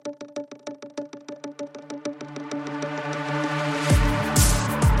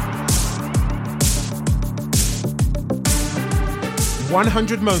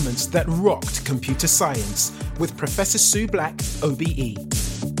100 moments that rocked computer science with Professor Sue Black, OBE.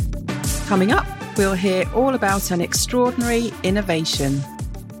 Coming up, we'll hear all about an extraordinary innovation.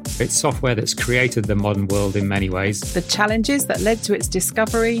 It's software that's created the modern world in many ways. The challenges that led to its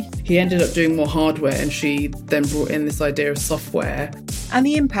discovery. He ended up doing more hardware and she then brought in this idea of software. And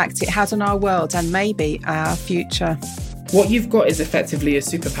the impact it has on our world and maybe our future. What you've got is effectively a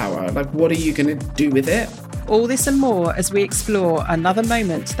superpower. Like, what are you going to do with it? All this and more as we explore another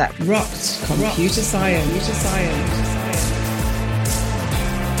moment that rocked computer science. Computer science.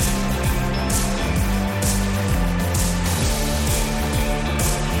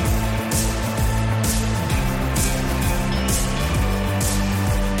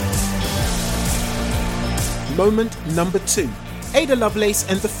 Moment number 2. Ada Lovelace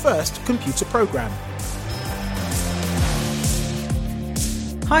and the first computer program.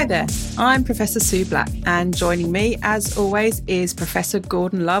 Hi there, I'm Professor Sue Black, and joining me, as always, is Professor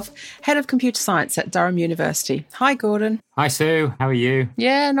Gordon Love, Head of Computer Science at Durham University. Hi, Gordon. Hi, Sue. How are you?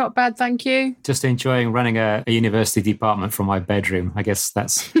 Yeah, not bad, thank you. Just enjoying running a university department from my bedroom. I guess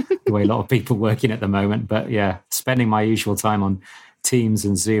that's the way a lot of people working at the moment. But yeah, spending my usual time on Teams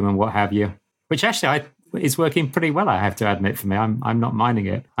and Zoom and what have you, which actually is working pretty well, I have to admit, for me. I'm not minding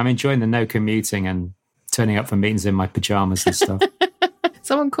it. I'm enjoying the no commuting and turning up for meetings in my pajamas and stuff.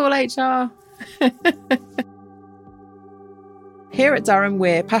 Someone call HR. Here at Durham,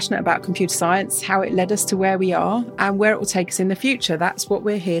 we're passionate about computer science, how it led us to where we are, and where it will take us in the future. That's what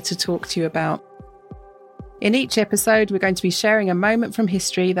we're here to talk to you about. In each episode, we're going to be sharing a moment from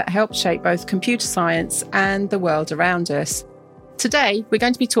history that helped shape both computer science and the world around us. Today, we're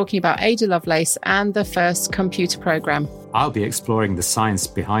going to be talking about Ada Lovelace and the first computer program. I'll be exploring the science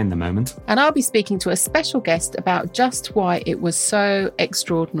behind the moment. And I'll be speaking to a special guest about just why it was so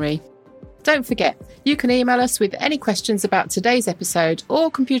extraordinary. Don't forget, you can email us with any questions about today's episode or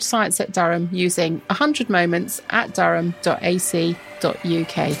computer science at Durham using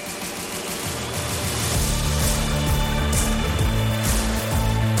 100moments@durham.ac.uk.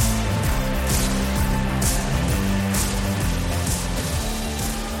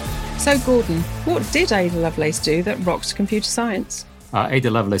 So, Gordon, what did Ada Lovelace do that rocked computer science?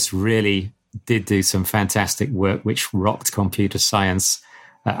 Ada Lovelace really did do some fantastic work which rocked computer science.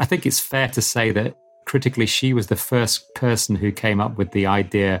 I think it's fair to say that critically, she was the first person who came up with the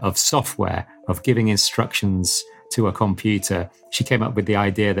idea of software, of giving instructions to a computer. She came up with the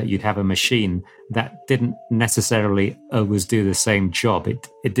idea that you'd have a machine that didn't necessarily always do the same job.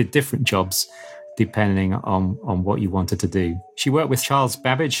 It did different jobs depending on what you wanted to do. She worked with Charles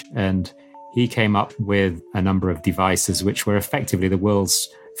Babbage, and he came up with a number of devices which were effectively the world's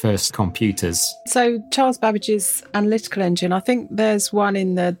first computers. So Charles Babbage's analytical engine, I think there's one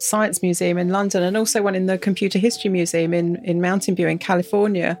in the Science Museum in London and also one in the Computer History Museum in Mountain View in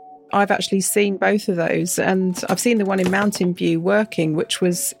California. I've actually seen both of those, and I've seen the one in Mountain View working, which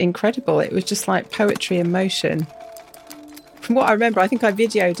was incredible. It was just like poetry in motion. From what I remember, I think I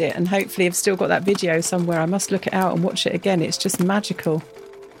videoed it, and hopefully I've still got that video somewhere. I must look it out and watch it again. It's just magical.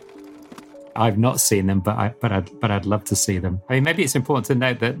 I've not seen them, but I'd love to see them. I mean, maybe it's important to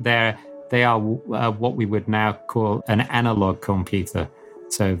note that they are what we would now call an analog computer.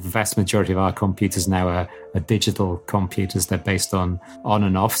 So the vast majority of our computers now are digital computers. They're based on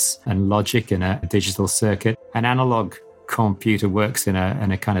and offs and logic in a digital circuit. An analog computer works in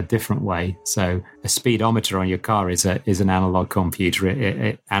a kind of different way. So a speedometer on your car is an analog computer.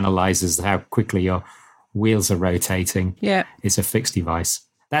 It analyzes how quickly your wheels are rotating. Yeah, it's a fixed device.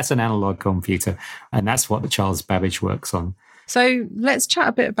 That's an analog computer, and that's what the Charles Babbage works on. So let's chat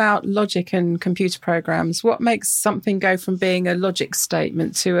a bit about logic and computer programs. What makes something go from being a logic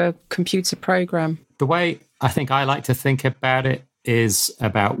statement to a computer program? The way I think I like to think about it is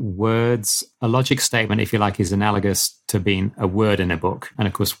about words. A logic statement, if you like, is analogous to being a word in a book. And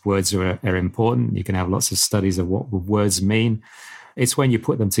of course, words are important. You can have lots of studies of what words mean. It's when you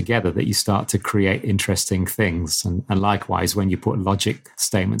put them together that you start to create interesting things. And likewise, when you put logic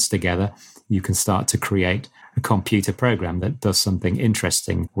statements together, you can start to create a computer program that does something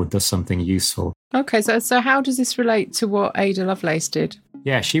interesting or does something useful. Okay, so how does this relate to what Ada Lovelace did?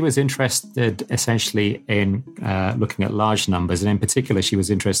 Yeah, she was interested essentially in looking at large numbers. And in particular, she was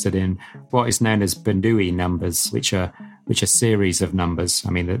interested in what is known as Bernoulli numbers, which are series of numbers. I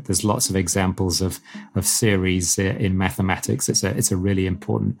mean, there's lots of examples of series in mathematics. It's a really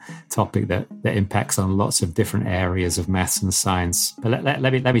important topic that impacts on lots of different areas of maths and science. But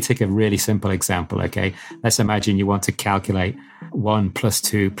let me take a really simple example, okay? Let's imagine you want to calculate 1 plus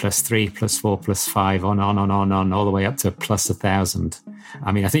 2 plus 3 plus 4 plus 5 on, all the way up to plus 1,000.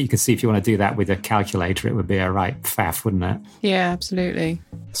 I mean, I think you can see if you want to do that with a calculator, it would be a right faff, wouldn't it? Yeah, absolutely.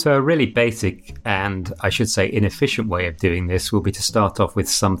 So a really basic and, I should say, inefficient way of doing this will be to start off with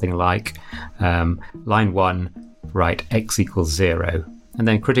something like line 1, write x equals 0. And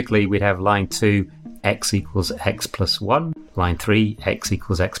then critically, we'd have line 2, x equals x plus 1. Line 3, x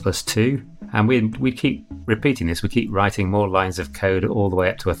equals x plus 2. And we keep repeating this. We keep writing more lines of code all the way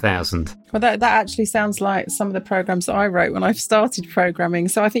up to 1,000. Well, that actually sounds like some of the programs that I wrote when I started programming.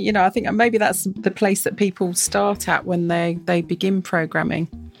 So I think, I think maybe that's the place that people start at when they begin programming.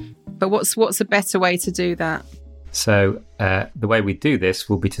 But what's a better way to do that? So the way we do this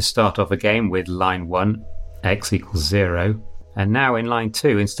will be to start off again with line 1, x equals 0. And now in line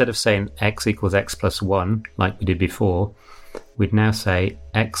 2, instead of saying x equals x plus 1, like we did before, we'd now say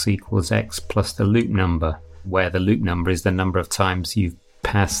x equals x plus the loop number, where the loop number is the number of times you've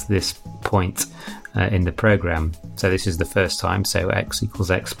passed this point in the program. So this is the first time, so x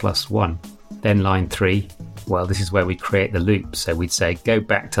equals x plus 1. Then line 3, well, this is where we create the loop. So we'd say go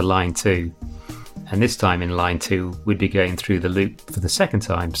back to line 2. And this time in line 2, we'd be going through the loop for the second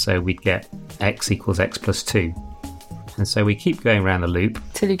time. So we'd get x equals x plus 2. And so we keep going around the loop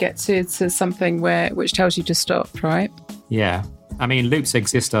till you get to something which tells you to stop, right? Yeah. I mean, loops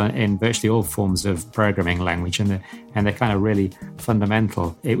exist in virtually all forms of programming language, and they're kind of really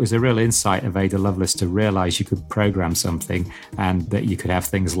fundamental. It was a real insight of Ada Lovelace to realize you could program something and that you could have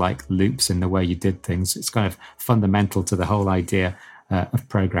things like loops in the way you did things. It's kind of fundamental to the whole idea of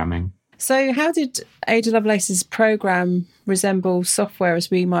programming. So how did Ada Lovelace's program resemble software as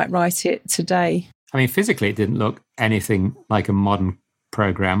we might write it today? I mean, physically, it didn't look anything like a modern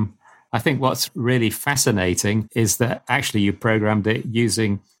program. I think what's really fascinating is that actually you programmed it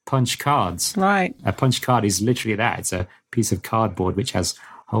using punch cards. Right. A punch card is literally that. It's a piece of cardboard which has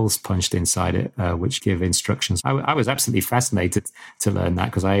holes punched inside it, which give instructions. I was absolutely fascinated to learn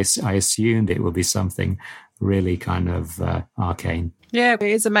that because I assumed it would be something really kind of arcane. Yeah, it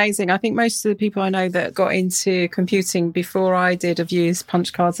is amazing. I think most of the people I know that got into computing before I did have used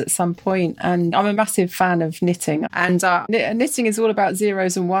punch cards at some point. And I'm a massive fan of knitting. And knitting is all about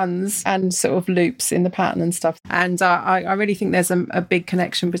zeros and ones and sort of loops in the pattern and stuff. And I really think there's a big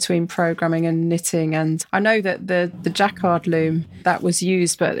connection between programming and knitting. And I know that the jacquard loom that was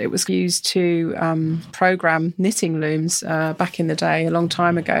used, but it was used to program knitting looms back in the day, a long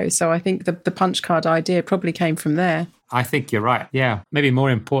time ago. So I think the punch card idea probably came from there. I think you're right. Yeah. Maybe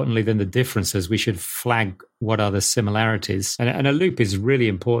more importantly than the differences, we should flag what are the similarities. And a loop is really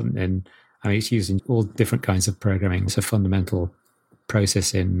important it's used in all different kinds of programming. It's a fundamental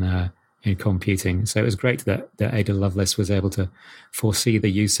process in computing. So it was great that Ada Lovelace was able to foresee the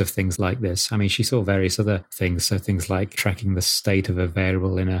use of things like this. I mean, she saw various other things. So things like tracking the state of a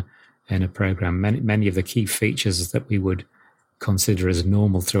variable in a program. Many of the key features that we would consider as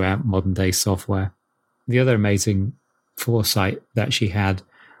normal throughout modern day software. The other amazing foresight that she had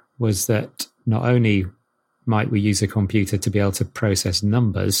was that not only might we use a computer to be able to process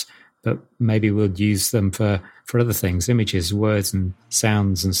numbers, but maybe we'll use them for other things, images, words and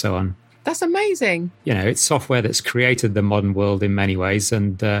sounds and so on. That's amazing. It's software that's created the modern world in many ways,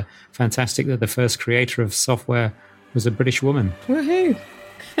 and fantastic that the first creator of software was a British woman. Woohoo!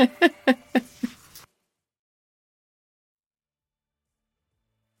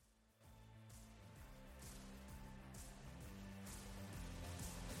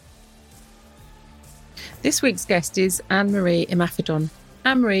 This week's guest is Anne-Marie Imafidon.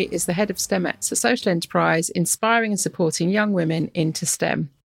 Anne-Marie is the head of STEMettes, a social enterprise inspiring and supporting young women into STEM.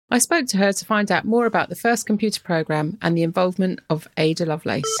 I spoke to her to find out more about the first computer programme and the involvement of Ada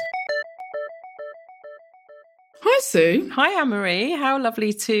Lovelace. Hi, Sue. Hi, Anne-Marie. How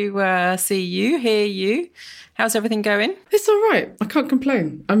lovely to see you, hear you. How's everything going? It's all right. I can't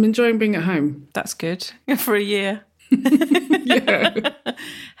complain. I'm enjoying being at home. That's good. For a year. Yeah.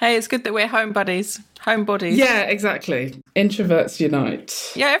 Hey, it's good that we're homebodies. Yeah, exactly. Introverts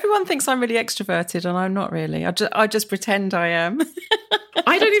unite. Yeah, everyone thinks I'm really extroverted and I'm not really. I just pretend I am.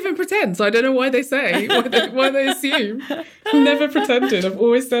 I don't even pretend, so I don't know why they say, why they assume. I've never pretended. I've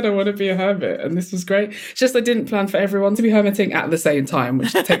always said I want to be a hermit, and this was great. It's just I didn't plan for everyone to be hermiting at the same time,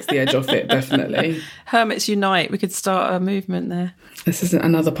 which takes the edge off it, definitely. Hermits unite. We could start a movement there. This isn't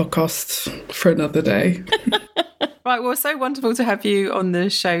another podcast for another day. Right, well, so wonderful to have you on the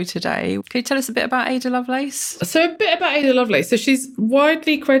show today. Can you tell us a bit about Ada Lovelace? So a bit about Ada Lovelace. So she's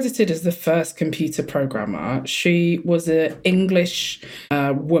widely credited as the first computer programmer. She was an English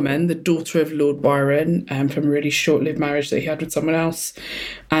woman, the daughter of Lord Byron, from a really short-lived marriage that he had with someone else,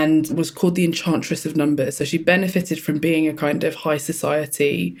 and was called the Enchantress of Numbers. So she benefited from being a kind of high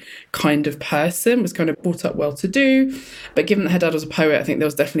society kind of person, was kind of brought up well-to-do. But given that her dad was a poet, I think there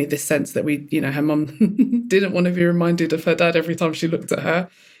was definitely this sense that her mum didn't want to be reminded of her dad every time she looked at her.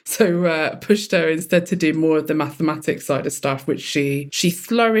 So pushed her instead to do more of the mathematics side of stuff, which she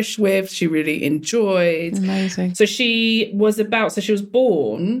flourished with, she really enjoyed. Amazing. So she was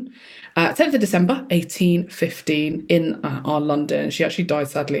born 10th of December, 1815 in our London. She actually died,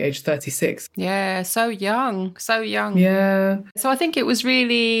 sadly, aged 36. Yeah, so young. Yeah. So I think it was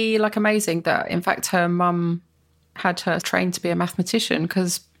really amazing that, in fact, her mum had her trained to be a mathematician,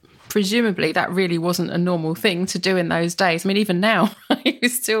 because presumably that really wasn't a normal thing to do in those days. I mean, even now, we're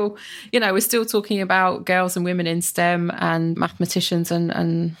still talking about girls and women in STEM and mathematicians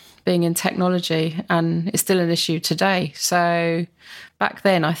and being in technology, and it's still an issue today. So back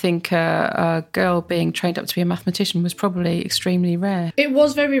then, I think a girl being trained up to be a mathematician was probably extremely rare. It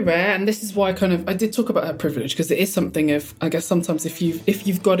was very rare, and this is why I did talk about her privilege, because it is something of, I guess sometimes if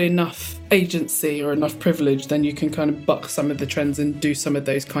you've got enough agency or enough privilege, then you can kind of buck some of the trends and do some of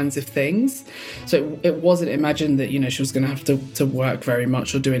those kinds of things. So it wasn't imagined that she was going to have to work very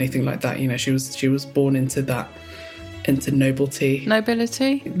much or do anything like that. She was born into that. Into nobility.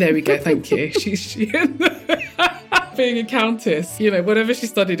 There we go, thank you. She being a countess, whatever she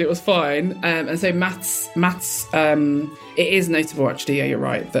studied, it was fine. And so maths, it is notable, actually, yeah, you're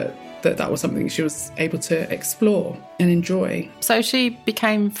right, that was something she was able to explore and enjoy. So she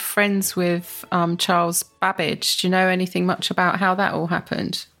became friends with Charles Babbage. Do you know anything much about how that all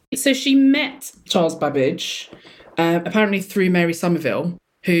happened? So she met Charles Babbage, apparently through Mary Somerville,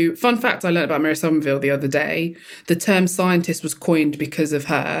 who, fun fact, I learned about Mary Somerville the other day. The term scientist was coined because of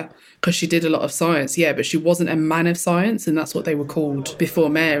her, because she did a lot of science, yeah, but she wasn't a man of science, and that's what they were called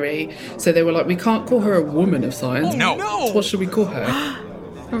before Mary. So they were like, we can't call her a woman of science. Oh, no! So what should we call her?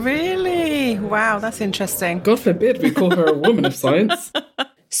 Really? Wow, that's interesting. God forbid we call her a woman of science.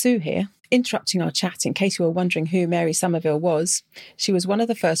 Sue here, interrupting our chat in case you were wondering who Mary Somerville was. She was one of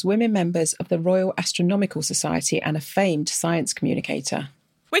the first women members of the Royal Astronomical Society and a famed science communicator.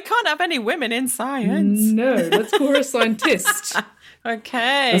 We can't have any women in science. No, let's call her a scientist.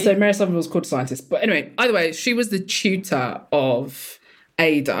 Okay. And so Mary Somerville was called a scientist. But anyway, either way, she was the tutor of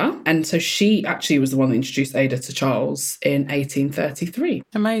Ada. And so she actually was the one that introduced Ada to Charles in 1833.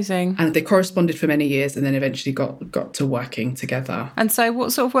 Amazing. And they corresponded for many years and then eventually got to working together. And so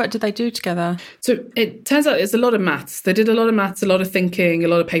what sort of work did they do together? So it turns out it's a lot of maths. They did a lot of maths, a lot of thinking, a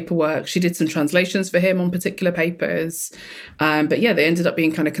lot of paperwork. She did some translations for him on particular papers. But yeah, they ended up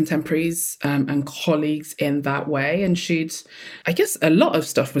being kind of contemporaries and colleagues in that way. And I guess a lot of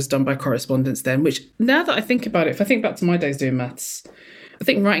stuff was done by correspondence then, which now that I think about it, if I think back to my days doing maths, I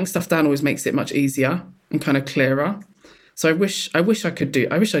think writing stuff down always makes it much easier and kind of clearer. So I wish I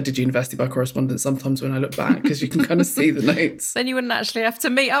did university by correspondence sometimes when I look back, because you can kind of see the notes. Then you wouldn't actually have to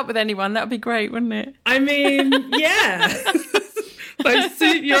meet up with anyone. That would be great, wouldn't it? I mean, yeah. Like,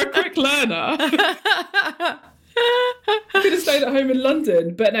 see, you're a quick learner. Could have stayed at home in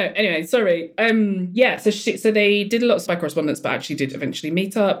London, but no. Anyway, sorry. So they did a lot of correspondence, but actually did eventually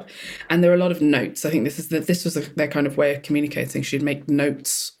meet up, and there were a lot of notes. I think this was their kind of way of communicating. She'd make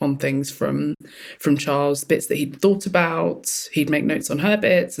notes on things from Charles, bits that he'd thought about. He'd make notes on her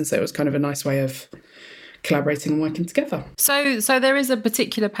bits, and so it was kind of a nice way of collaborating and working together. So there is a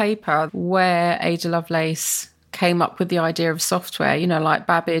particular paper where Ada Lovelace came up with the idea of software, like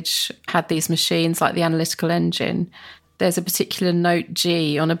Babbage had these machines like the analytical engine. There's a particular note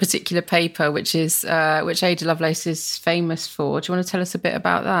G on a particular paper, which Ada Lovelace is famous for. Do you want to tell us a bit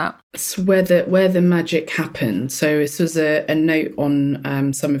about that? It's where the magic happened. So this was a note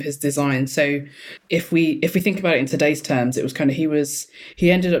on some of his designs. So if we think about it in today's terms, it was kind of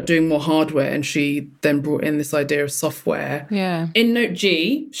he ended up doing more hardware, and she then brought in this idea of software. Yeah. In note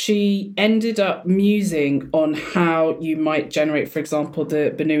G, she ended up musing on how you might generate, for example,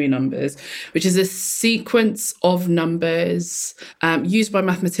 the Bernoulli numbers, which is a sequence of numbers used by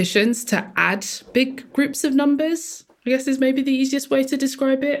mathematicians to add big groups of numbers, I guess is maybe the easiest way to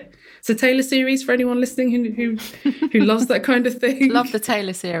describe it. It's a Taylor series for anyone listening who loves that kind of thing. Love the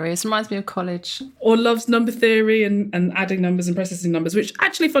Taylor series. Reminds me of college. Or loves number theory and adding numbers and processing numbers, which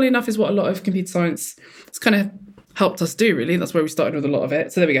actually, funny enough, is what a lot of computer science has kind of helped us do, really. That's where we started with a lot of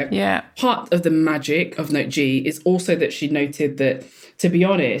it. So there we go. Yeah. Part of the magic of Note G is also that she noted that, to be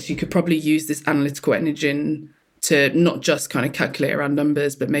honest, you could probably use this analytical engine to not just kind of calculate around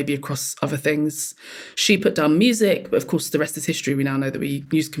numbers, but maybe across other things. She put down music, but of course the rest is history. We now know that we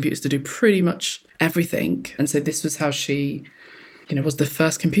use computers to do pretty much everything. And so this was how she, was the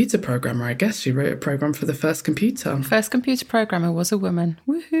first computer programmer, I guess. She wrote a program for the first computer. First computer programmer was a woman.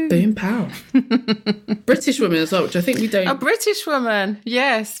 Woohoo. Boom, pow. British woman as well, which I think we don't... A British woman.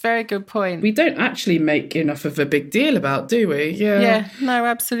 Yes, very good point. We don't actually make enough of a big deal about, do we? Yeah, no,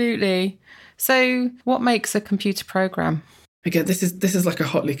 absolutely. So what makes a computer program? Again, this is like a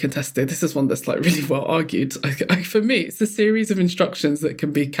hotly contested. This is one that's like really well argued. For me, it's a series of instructions that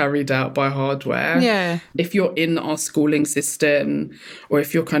can be carried out by hardware. Yeah. If you're in our schooling system, or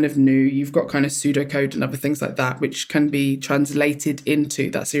if you're kind of new, you've got kind of pseudocode and other things like that, which can be translated into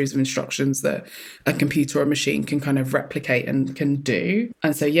that series of instructions that a computer or a machine can kind of replicate and can do.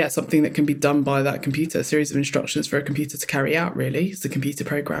 And so, yeah, something that can be done by that computer, a series of instructions for a computer to carry out, really, is the computer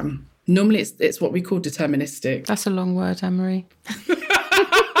program. Normally, it's what we call deterministic. That's a long word, Anne-Marie.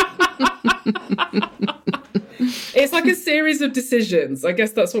 It's like a series of decisions. I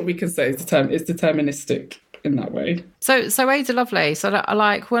guess that's what we can say is deterministic in that way. So Ada Lovelace,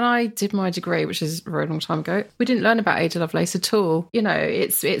 like when I did my degree, which is a very long time ago, we didn't learn about Ada Lovelace at all.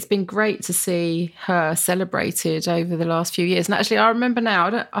 It's been great to see her celebrated over the last few years. And actually, I remember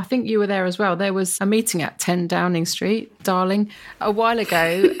now, I think you were there as well, there was a meeting at 10 Downing Street, darling, a while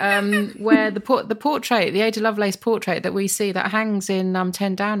ago, where the portrait, the Ada Lovelace portrait that we see that hangs in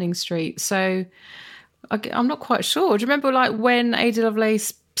 10 Downing Street. So I'm not quite sure. Do you remember like when Ada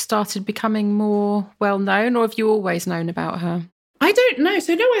Lovelace started becoming more well known, or have you always known about her? I don't know.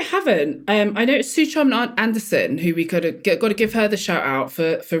 So no, I haven't. I know Sue Anderson, who we got to give her the shout out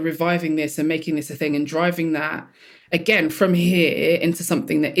for reviving this and making this a thing and driving that again from here into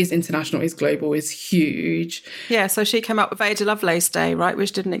something that is international, is global, is huge. Yeah. So she came up with Ada Lovelace Day, right,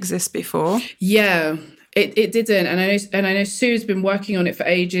 which didn't exist before. Yeah. It didn't, and I know Sue's been working on it for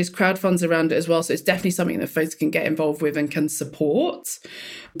ages, crowdfunds around it as well, so it's definitely something that folks can get involved with and can support.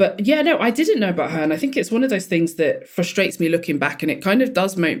 But yeah, no, I didn't know about her, and I think it's one of those things that frustrates me looking back, and it kind of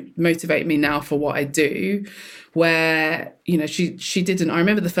does motivate me now for what I do, where, she didn't. I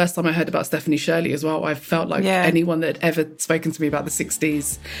remember the first time I heard about Stephanie Shirley as well, I felt like anyone that had ever spoken to me about the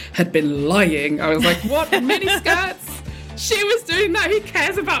 60s had been lying. I was like, what, miniskirts? She was doing that, who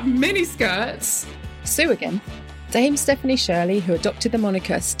cares about miniskirts? Sue again. Dame Stephanie Shirley, who adopted the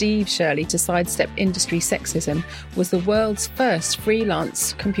moniker Steve Shirley to sidestep industry sexism, was the world's first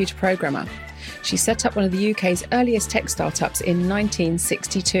freelance computer programmer. She set up one of the UK's earliest tech startups in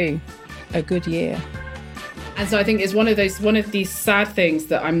 1962. A good year. And so I think it's one of these sad things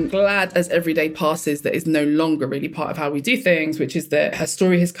that I'm glad as every day passes that is no longer really part of how we do things, which is that her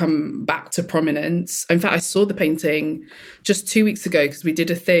story has come back to prominence. In fact, I saw the painting just 2 weeks ago because we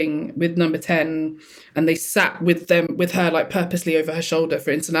did a thing with Number 10 and they sat with her like purposely over her shoulder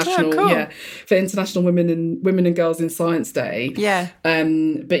for International Women and Girls in Science Day. Yeah.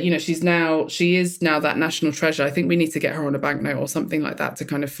 But she is now that national treasure. I think we need to get her on a banknote or something like that to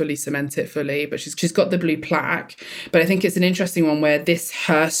kind of fully cement it fully. But she's got the blue plaque. But I think it's an interesting one where this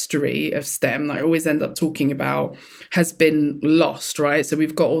herstory of STEM that I always end up talking about has been lost, right? So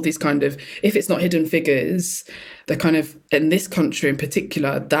we've got all these kind of, if it's not hidden figures, the kind of, in this country in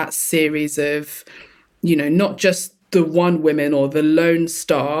particular, that series of, not just the one women or the lone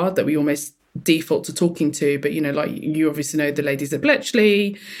star that we almost default to talking to, but like you obviously know the ladies at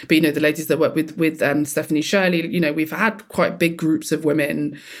Bletchley, but the ladies that work with Stephanie Shirley, we've had quite big groups of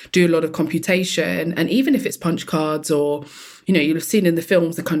women do a lot of computation, and even if it's punch cards or you'll have seen in the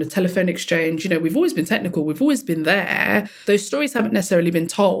films the kind of telephone exchange, we've always been technical, we've always been there. Those stories haven't necessarily been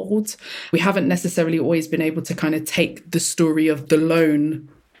told. We haven't necessarily always been able to kind of take the story of the lone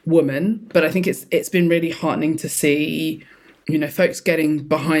woman, but I think it's been really heartening to see folks getting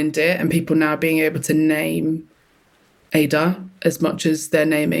behind it and people now being able to name Ada as much as they're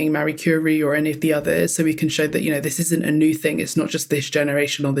naming Marie Curie or any of the others, so we can show that this isn't a new thing. It's not just this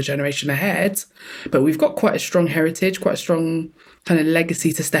generation or the generation ahead, but we've got quite a strong heritage, quite a strong kind of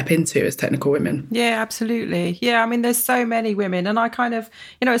legacy to step into as technical women. Yeah, absolutely. Yeah, I mean, there's so many women, and I kind of,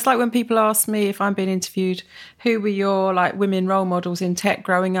 it's like when people ask me if I'm being interviewed, who were your like women role models in tech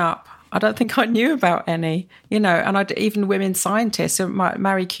growing up? I don't think I knew about any, and even women scientists,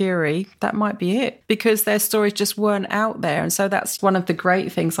 Marie Curie, that might be it, because their stories just weren't out there. And so that's one of the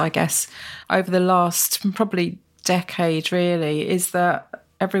great things, I guess, over the last probably decade, really, is that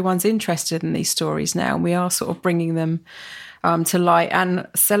everyone's interested in these stories now, and we are sort of bringing them to light, and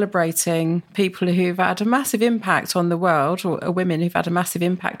celebrating people who've had a massive impact on the world, or women who've had a massive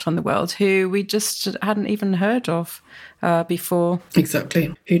impact on the world, who we just hadn't even heard of before.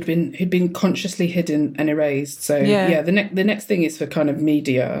 Exactly. Who'd been consciously hidden and erased. So the next thing is for kind of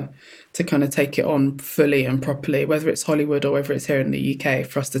media to kind of take it on fully and properly, whether it's Hollywood or whether it's here in the UK,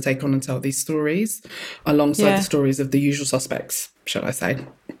 for us to take on and tell these stories alongside the stories of the usual suspects, shall I say.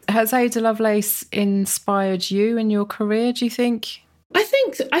 Has Ada Lovelace inspired you in your career, do you think? I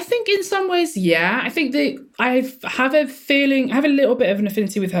think in some ways, yeah. I think that I have a little bit of an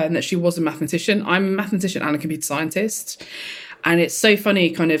affinity with her in that she was a mathematician. I'm a mathematician and a computer scientist. And it's so funny,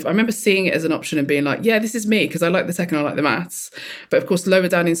 kind of, I remember seeing it as an option and being like, yeah, this is me, because I like the tech and I like the maths. But of course, lower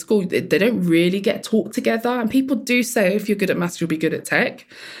down in school, they don't really get taught together. And people do say, if you're good at maths, you'll be good at tech.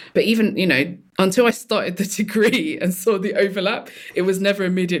 But even, until I started the degree and saw the overlap, it was never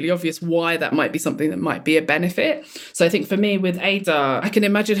immediately obvious why that might be something that might be a benefit. So I think for me with Ada, I can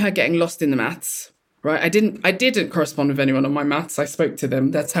imagine her getting lost in the maths. Right, I didn't correspond with anyone on my maths. I spoke to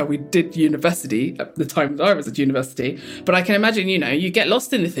them. That's how we did university at the time that I was at university. But I can imagine, you get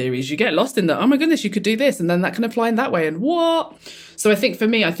lost in the theories. You get lost in the, oh my goodness, you could do this. And then that can apply in that way. And what? So I think for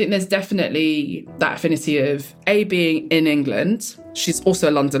me, there's definitely that affinity of being in England. She's also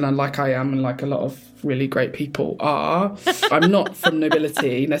a Londoner like I am and like a lot of really great people are. I'm not from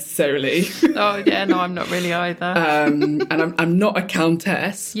nobility necessarily. Oh, yeah, no, I'm not really either. And I'm not a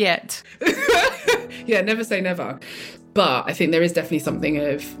countess. Yet. Yeah, never say never. But I think there is definitely something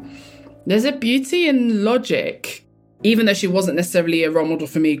of, there's a beauty in logic, even though she wasn't necessarily a role model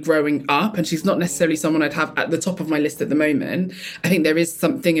for me growing up, and she's not necessarily someone I'd have at the top of my list at the moment. I think there's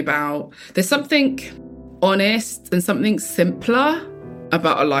something honest and something simpler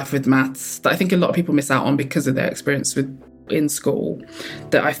about a life with maths that I think a lot of people miss out on because of their experience in school,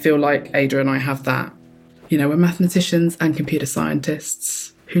 that I feel like Ada and I have that. We're mathematicians and computer scientists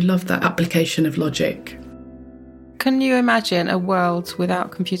who love that application of logic. Can you imagine a world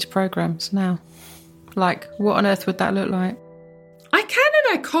without computer programs now? Like, what on earth would that look like? I can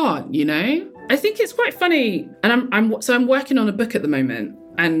and I can't, I think it's quite funny. And I'm working on a book at the moment.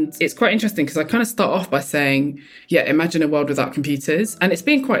 And it's quite interesting because I kind of start off by saying, imagine a world without computers. And it's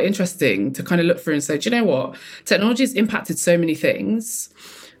been quite interesting to kind of look through and say, do you know what? Technology has impacted so many things.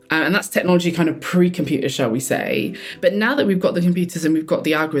 And that's technology kind of pre-computer, shall we say. But now that we've got the computers and we've got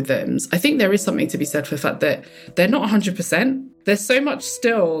the algorithms, I think there is something to be said for the fact that they're not 100%. There's so much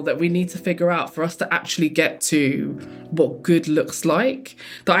still that we need to figure out for us to actually get to what good looks like.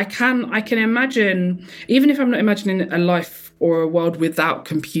 That I can imagine, even if I'm not imagining a life or a world without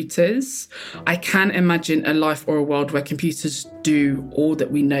computers, I can imagine a life or a world where computers do all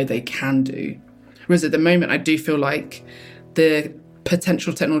that we know they can do. Whereas at the moment, I do feel like the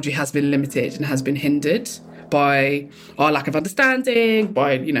potential technology has been limited and has been hindered by our lack of understanding,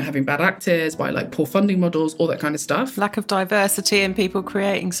 by, having bad actors, by like poor funding models, all that kind of stuff. Lack of diversity in people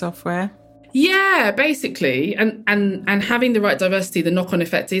creating software. Yeah, basically. And having the right diversity, the knock-on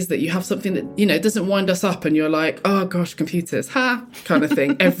effect is that you have something that, doesn't wind us up and you're like, oh gosh, computers, kind of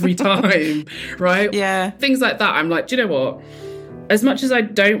thing every time, right? Yeah. Things like that. I'm like, do you know what? As much as I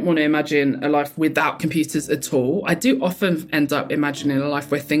don't want to imagine a life without computers at all, I do often end up imagining a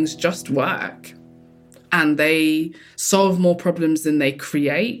life where things just work and they solve more problems than they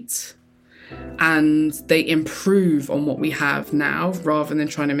create and they improve on what we have now rather than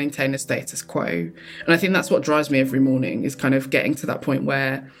trying to maintain a status quo. And I think that's what drives me every morning, is kind of getting to that point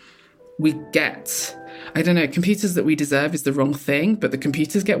where we get, I don't know, computers that we deserve is the wrong thing, but the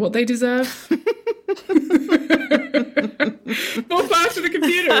computers get what they deserve. More power to the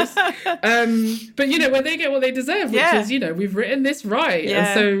computers. But, when they get what they deserve, which is, we've written this right.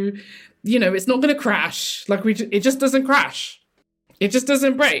 Yeah. And so, it's not going to crash. Like, it just doesn't crash. It just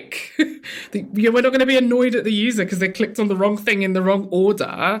doesn't break. We're not going to be annoyed at the user because they clicked on the wrong thing in the wrong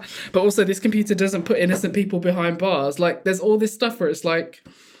order. But also, this computer doesn't put innocent people behind bars. Like, there's all this stuff where it's like,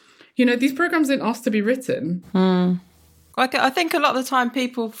 these programs didn't ask to be written. I think a lot of the time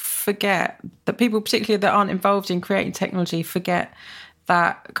people forget, that people particularly that aren't involved in creating technology forget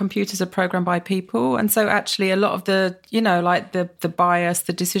that computers are programmed by people. And so actually a lot of the, the bias,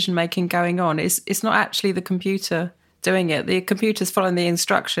 the decision making going on, it's not actually the computer doing it. The computer's following the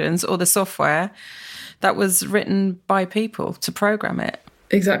instructions or the software that was written by people to program it.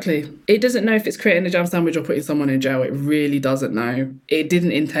 Exactly. It doesn't know if it's creating a jam sandwich or putting someone in jail. It really doesn't know. It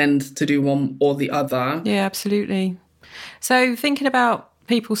didn't intend to do one or the other. Yeah, absolutely. So thinking about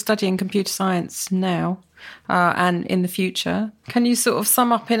people studying computer science now and in the future, can you sort of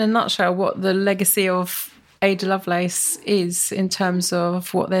sum up in a nutshell what the legacy of Ada Lovelace is in terms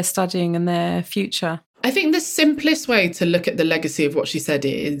of what they're studying and their future? I think the simplest way to look at the legacy of what she said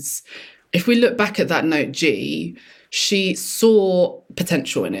is, if we look back at that note G, she saw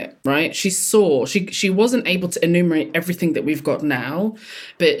potential in it, right? She wasn't able to enumerate everything that we've got now,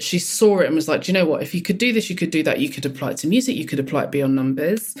 but she saw it and was like, do you know what? If you could do this, you could do that. You could apply it to music. You could apply it beyond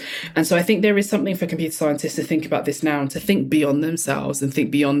numbers. And so I think there is something for computer scientists to think about this now and to think beyond themselves and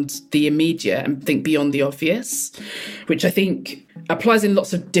think beyond the immediate and think beyond the obvious, which I think applies in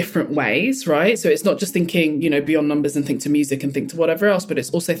lots of different ways, right? So it's not just thinking, beyond numbers and think to music and think to whatever else, but it's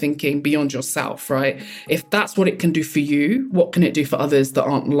also thinking beyond yourself, right? If that's what it can do for you, what can it do for others that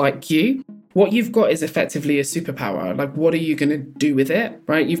aren't like you? What you've got is effectively a superpower. Like, what are you going to do with it,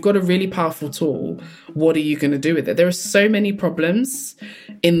 right? You've got a really powerful tool. What are you going to do with it? There are so many problems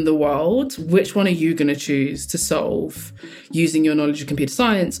in the world. Which one are you going to choose to solve using your knowledge of computer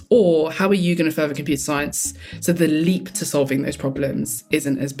science? Or how are you going to further computer science so the leap to solving those problems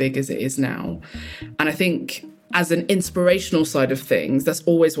isn't as big as it is now? And I think as an inspirational side of things, that's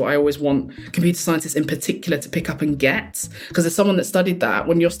always what I always want computer scientists in particular to pick up and get. Because as someone that studied that,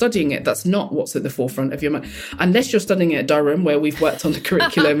 when you're studying it, that's not what's at the forefront of your mind. Unless you're studying it at Durham, where we've worked on the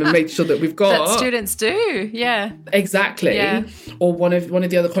curriculum and made sure that we've got... That students do, yeah. Exactly. Yeah. Or one of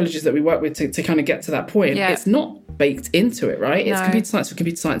the other colleges that we work with to kind of get to that point. Yeah. It's not baked into it, right? It's computer science for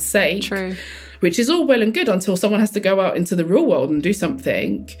computer science sake. True. Which is all well and good until someone has to go out into the real world and do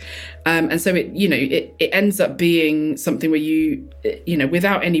something. And so it ends up being something where you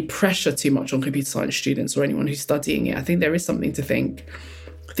without any pressure too much on computer science students or anyone who's studying it, I think there is something to think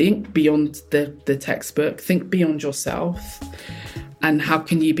beyond the textbook, think beyond yourself. And how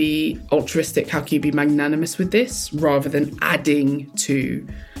can you be altruistic? How can you be magnanimous with this rather than adding to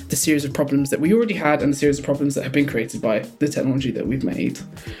the series of problems that we already had and the series of problems that have been created by the technology that we've made?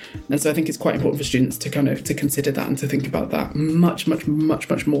 And so I think it's quite important for students to consider that and to think about that much, much, much,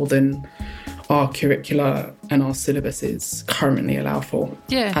 much more than our curricula and our syllabuses currently allow for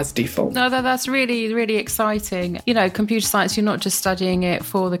as default. No, that's really, really exciting. Computer science, you're not just studying it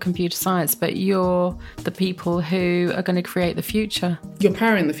for the computer science, but you're the people who are going to create the future. You're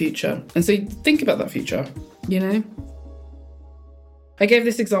powering the future. And so think about that future, I gave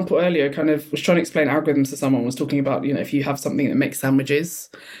this example earlier, was trying to explain algorithms to someone, was talking about, if you have something that makes sandwiches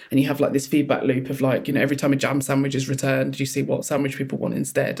and you have like this feedback loop of like, every time a jam sandwich is returned, you see what sandwich people want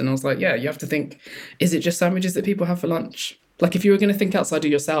instead. And I was like, yeah, you have to think, is it just sandwiches that people have for lunch? Like if you were going to think outside of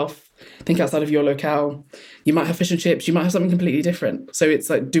yourself, think outside of your locale, you might have fish and chips, you might have something completely different. So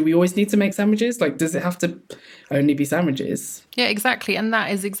it's like, do we always need to make sandwiches? Like, does it have to only be sandwiches? Yeah, exactly. And that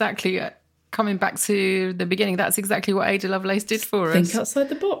is exactly coming back to the beginning, that's exactly what Ada Lovelace did for us. Think outside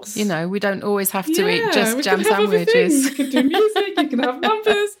the box. We don't always have to eat just jam sandwiches. You can do music, you can have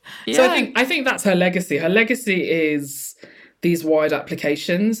numbers. Yeah. So I think that's her legacy. Her legacy is these wide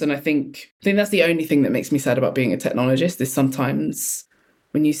applications. And I think that's the only thing that makes me sad about being a technologist is sometimes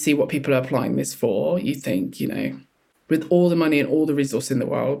when you see what people are applying this for, you think, with all the money and all the resource in the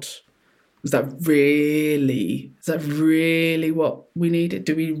world, is that really what we needed?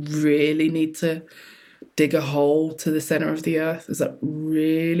 Do we really need to dig a hole to the centre of the earth? Is that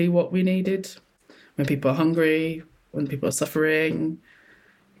really what we needed? When people are hungry, when people are suffering,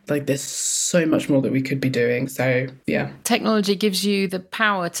 like there's so much more that we could be doing. So, yeah. Technology gives you the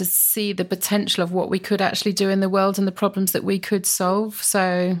power to see the potential of what we could actually do in the world and the problems that we could solve.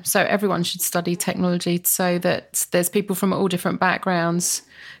 So everyone should study technology so that there's people from all different backgrounds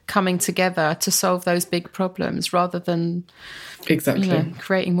coming together to solve those big problems rather than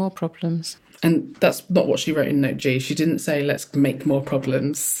creating more problems. And that's not what she wrote in Note G. She didn't say, let's make more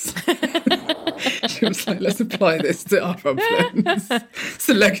problems. She was like, let's apply this to our problems. It's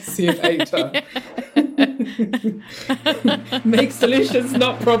the legacy of Ada. Make solutions,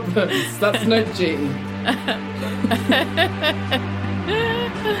 not problems. That's Note G.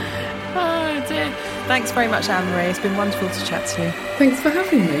 Oh dear. Thanks very much, Anne-Marie. It's been wonderful to chat to you. Thanks for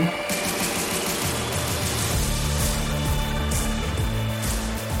having me.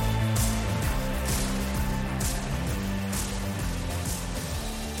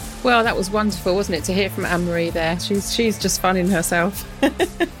 Well, that was wonderful, wasn't it, to hear from Anne-Marie there. She's just fun in herself,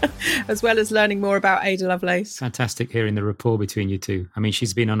 as well as learning more about Ada Lovelace. Fantastic hearing the rapport between you two. I mean,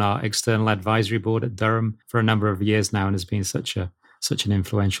 she's been on our external advisory board at Durham for a number of years now and has been such an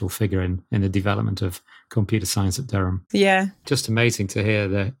influential figure in the development of computer science at Durham. Yeah. Just amazing to hear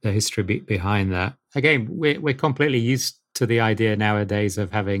the history behind that. Again, we're completely used to the idea nowadays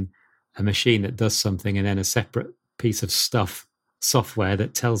of having a machine that does something and then a separate piece of software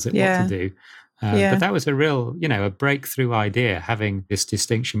that tells it what to do. But that was a real, a breakthrough idea. Having this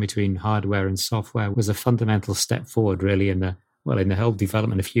distinction between hardware and software was a fundamental step forward, really, in the in the whole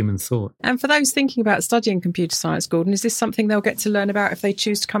development of human thought. And for those thinking about studying computer science, Gordon, is this something they'll get to learn about if they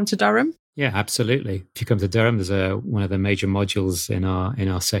choose to come to Durham? Yeah, absolutely. If you come to Durham, there's one of the major modules in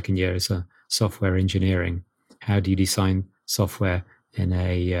our second year is software engineering. How do you design software in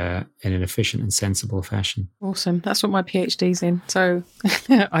an efficient and sensible fashion? Awesome. That's what my PhD's in. So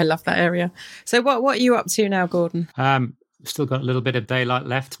I love that area. So what are you up to now, Gordon? Still got a little bit of daylight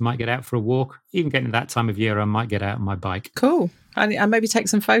left. Might get out for a walk. Even getting to that time of year, I might get out on my bike. Cool. And maybe take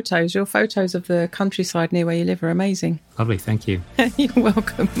some photos. Your photos of the countryside near where you live are amazing. Lovely. Thank you. You're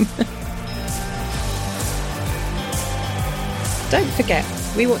welcome. Don't forget,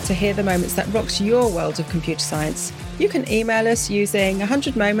 we want to hear the moments that rocks your world of computer science. You can email us using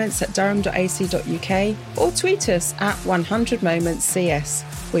 100moments@durham.ac.uk or tweet us at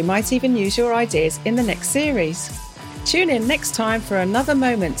 100momentscs. We might even use your ideas in the next series. Tune in next time for another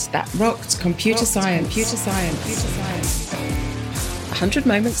moment that rocked computer science. 100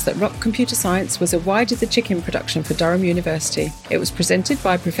 Moments That Rock Computer Science was a Why Did the Chicken production for Durham University. It was presented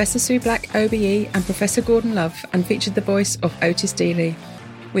by Professor Sue Black, OBE, and Professor Gordon Love, and featured the voice of Otis Dealey.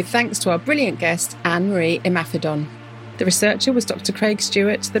 With thanks to our brilliant guest, Anne-Marie Imafidon. The researcher was Dr. Craig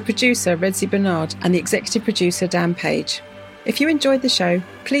Stewart, the producer, Redzi Bernard, and the executive producer, Dan Page. If you enjoyed the show,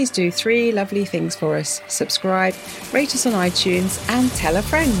 please do 3 lovely things for us. Subscribe, rate us on iTunes, and tell a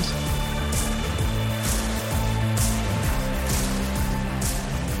friend.